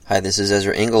Hi, this is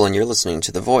Ezra Engel, and you're listening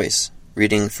to The Voice,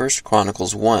 reading 1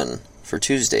 Chronicles 1 for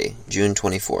Tuesday, June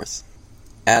 24th.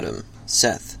 Adam,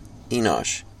 Seth,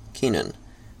 Enosh, Kenan,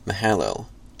 Mahalalel,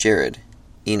 Jared,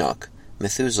 Enoch,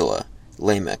 Methuselah,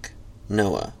 Lamech,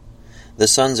 Noah. The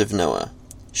sons of Noah,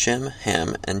 Shem,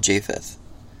 Ham, and Japheth.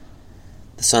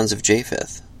 The sons of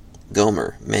Japheth,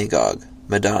 Gomer, Magog,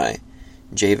 Madai,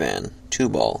 Javan,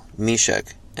 Tubal,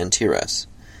 Meshech, and Tiras.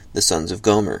 The sons of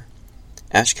Gomer,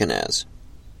 Ashkenaz,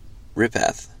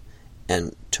 Riphath,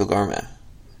 and Togarmah.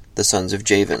 The sons of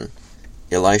Javan,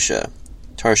 Elisha,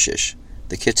 Tarshish,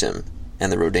 the Kittim, and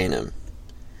the Rodanim.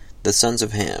 The sons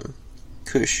of Ham,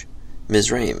 Cush,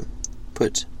 Mizraim,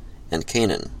 Put, and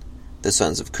Canaan. The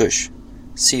sons of Cush,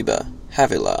 Seba,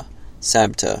 Havilah,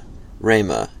 Sabta,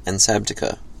 Ramah, and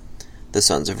Sabteka. The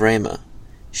sons of Ramah,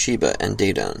 Sheba and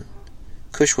Dedan.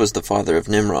 Cush was the father of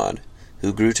Nimrod,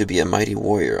 who grew to be a mighty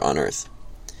warrior on earth.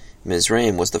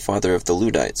 Mizraim was the father of the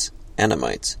Ludites,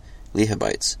 Anamites,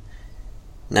 Lehabites,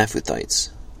 Naphuthites,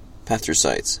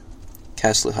 Pathrusites,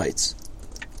 Casluhites,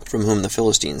 from whom the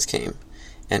Philistines came,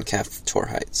 and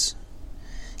Caphtorites.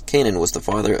 Canaan was the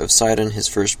father of Sidon his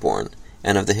firstborn,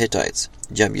 and of the Hittites,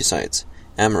 Jebusites,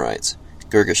 Amorites,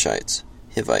 Girgashites,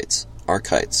 Hivites,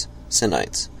 Archites,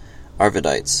 Sinites,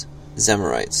 Arvadites,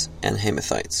 Zemarites, and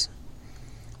Hamathites.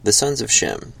 The sons of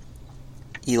Shem,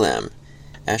 Elam,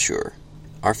 Ashur,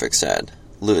 Arphaxad,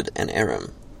 Lud, and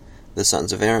Aram. The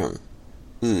sons of Aram,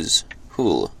 Uz,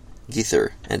 Hul,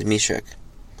 Gether, and Meshech.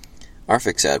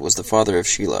 Arphaxad was the father of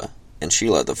Shelah, and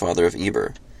Shelah the father of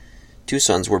Eber. 2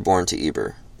 sons were born to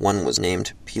Eber. One was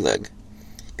named Peleg,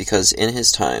 because in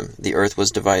his time the earth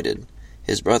was divided.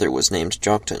 His brother was named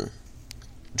Joktan.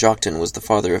 Joktan was the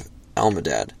father of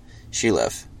Almodad,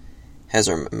 Sheleph,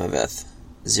 Hazarmaveth,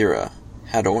 Zerah,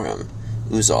 Hadoram,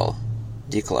 Uzal,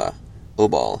 Diklah,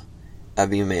 Obal,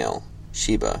 Abimael,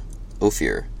 Sheba,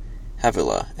 Ophir,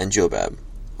 Havilah, and Jobab.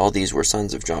 All these were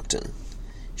sons of Joktan.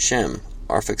 Shem,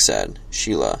 Arphaxad,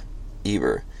 Shelah,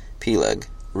 Eber, Peleg,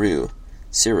 Ru,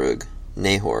 Serug,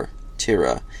 Nahor,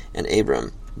 Terah, and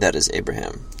Abram, that is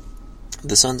Abraham.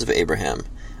 The sons of Abraham,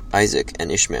 Isaac,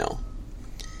 and Ishmael.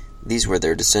 These were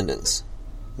their descendants: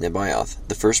 Nebaioth,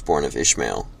 the firstborn of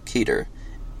Ishmael, Kedar,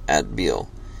 Adbeel,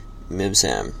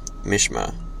 Mibsam,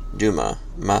 Mishma, Duma,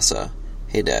 Massa,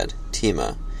 Hadad,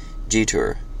 Tema,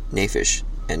 Jetur, Naphish,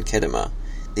 and Kedemah.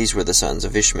 These were the sons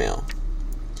of Ishmael.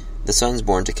 The sons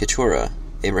born to Keturah,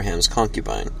 Abraham's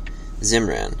concubine: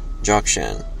 Zimran,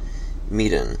 Jokshan,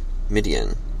 Medan,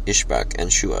 Midian, Ishbak,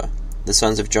 and Shua. The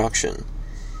sons of Jokshan,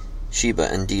 Sheba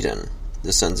and Dedan.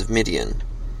 The sons of Midian,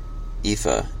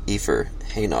 Ephah, Epher,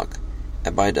 Hanok,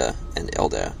 Abida, and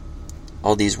Eldah.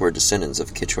 All these were descendants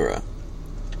of Keturah.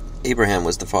 Abraham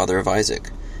was the father of Isaac.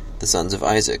 The sons of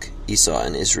Isaac, Esau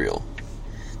and Israel.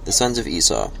 The sons of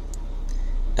Esau,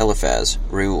 Eliphaz,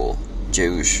 Reuel,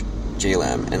 Jeush,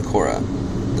 Jalam, and Korah.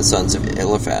 The sons of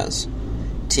Eliphaz,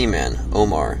 Teman,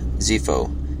 Omar, Zepho,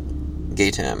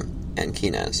 Gatam, and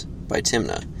Kenaz, by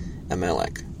Timnah,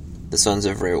 Amalek. The sons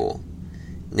of Reuel,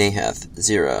 Nahath,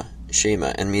 Zerah,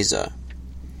 Shema, and Mizah.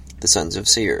 The sons of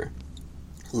Seir,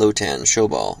 Lotan,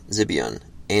 Shobal, Zibeon,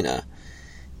 Anah,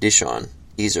 Dishon,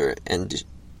 Ezer, and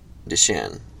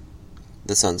Dishan.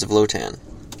 The sons of Lotan,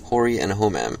 Hori and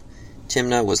Homam.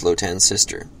 Timnah was Lotan's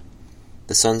sister.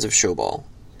 The sons of Shobal,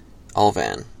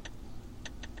 Alvan,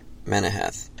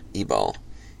 Manahath, Ebal,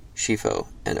 Shepho,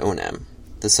 and Onam.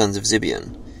 The sons of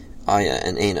Zibeon, Aya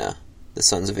and Anah. The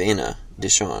sons of Anah,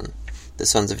 Dishon. The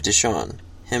sons of Dishon,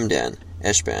 Hemdan,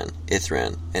 Eshban,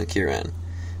 Ithran, and Kiran.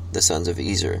 The sons of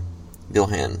Ezer,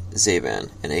 Bilhan,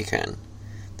 Zavan, and Achan.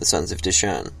 The sons of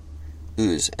Dishan,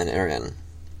 Uz, and Aran.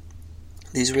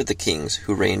 These were the kings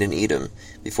who reigned in Edom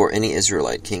before any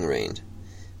Israelite king reigned.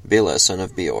 Bela, son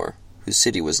of Beor, whose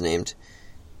city was named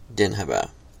Dinhabah.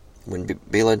 When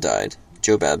Bela died,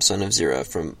 Jobab, son of Zerah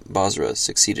from Bozrah,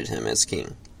 succeeded him as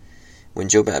king. When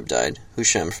Jobab died,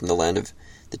 Husham from the land of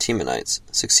the Temanites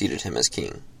succeeded him as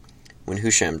king. When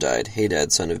Husham died,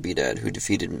 Hadad, son of Bedad, who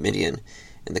defeated Midian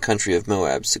in the country of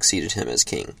Moab, succeeded him as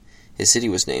king. His city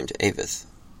was named Avith.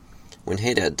 When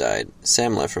Hadad died,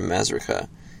 Samlah from Masrekah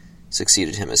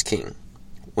succeeded him as king.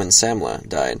 When Samlah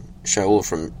died, Shaul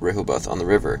from Rehoboth on the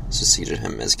river succeeded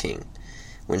him as king.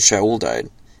 When Shaul died,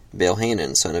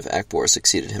 Baal-Hanan, son of Akbor,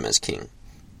 succeeded him as king.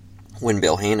 When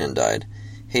Baal-Hanan died,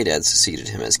 Hadad succeeded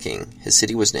him as king. His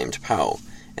city was named Pau,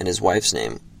 and his wife's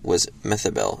name was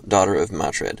Methabel, daughter of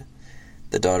Matred,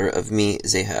 the daughter of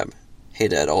Me-Zahab.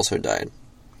 Hadad also died.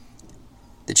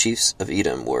 The chiefs of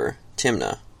Edom were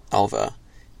Timnah, Alva,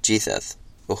 Jetheth,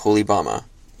 Oholibamah,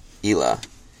 Elah,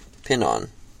 Pinon,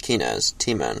 Kenaz,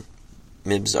 Teman,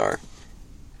 Mibzar,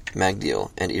 Magdiel,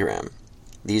 and Iram.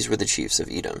 These were the chiefs of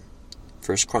Edom.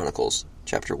 1 Chronicles,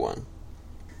 chapter 1.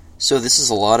 So this is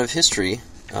a lot of history.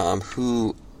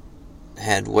 Who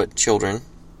had what children,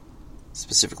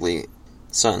 specifically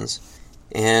sons,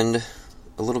 and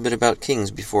a little bit about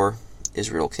kings before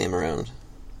Israel came around.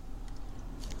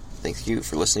 Thank you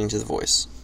for listening to The Voice.